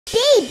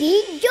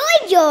baby Joy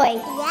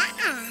Joy.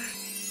 Yeah.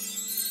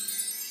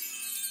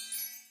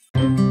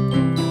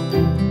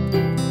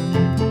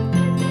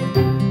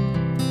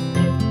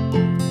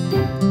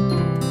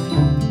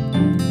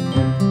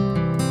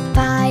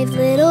 5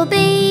 little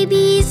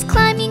babies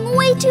climbing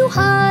way too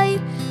high.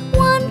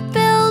 One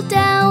fell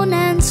down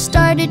and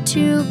started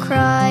to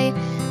cry.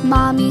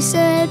 Mommy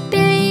said,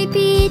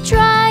 "Baby,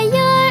 dry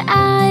your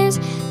eyes.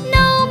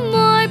 No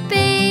more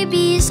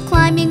babies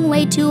climbing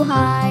way too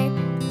high."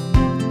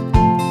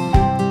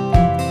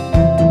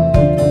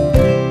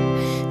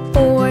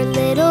 4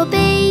 little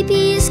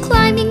babies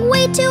climbing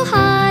way too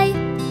high.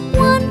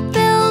 One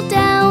fell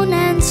down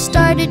and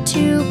started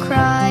to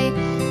cry.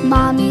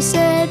 Mommy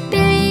said,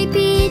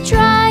 "Baby,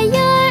 dry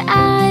your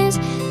eyes.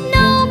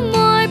 No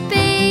more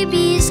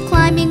babies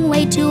climbing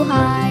way too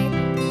high."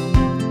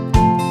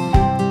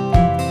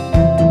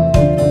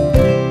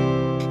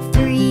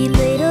 3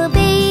 little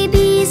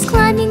babies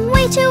climbing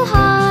way too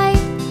high.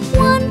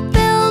 One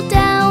fell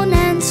down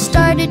and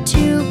started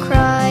to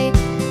cry.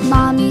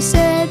 Mommy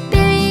said,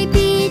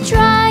 "Baby,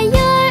 dry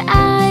your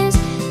eyes.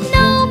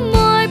 No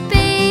more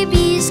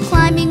babies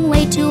climbing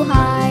way too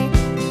high."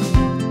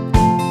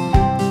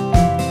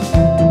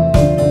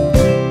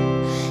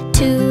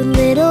 2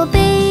 little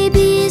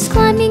babies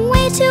climbing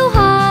way too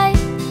high.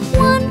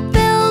 One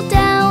fell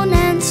down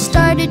and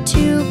started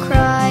to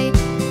cry.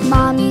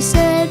 Mommy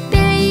said,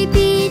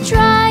 "Baby,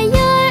 dry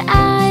your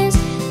eyes.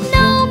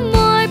 No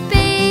more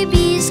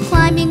babies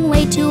climbing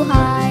way too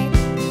high."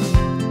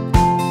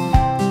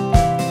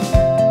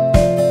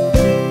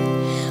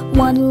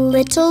 1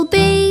 little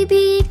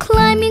baby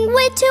climbing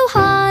way too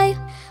high.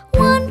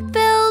 One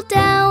fell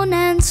down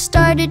and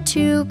started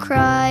to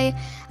cry.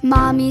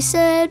 Mommy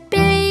said,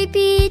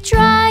 "Baby,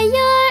 dry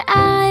your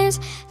eyes.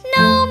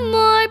 No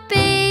more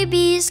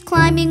babies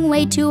climbing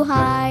way too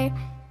high."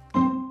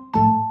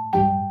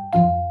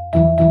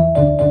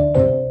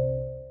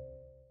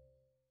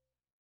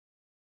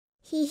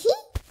 Hee hee.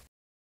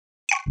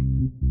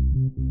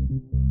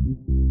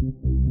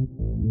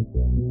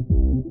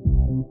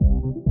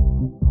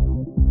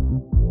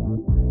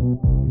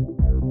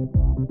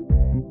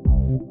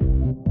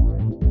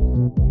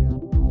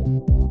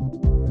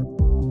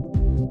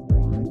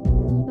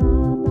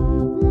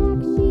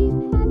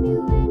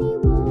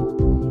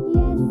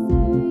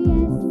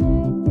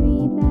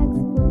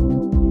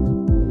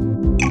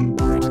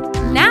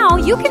 Now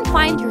you can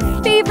find your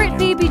favorite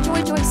Baby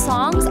Joy Joy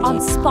songs on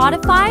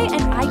Spotify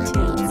and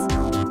iTunes.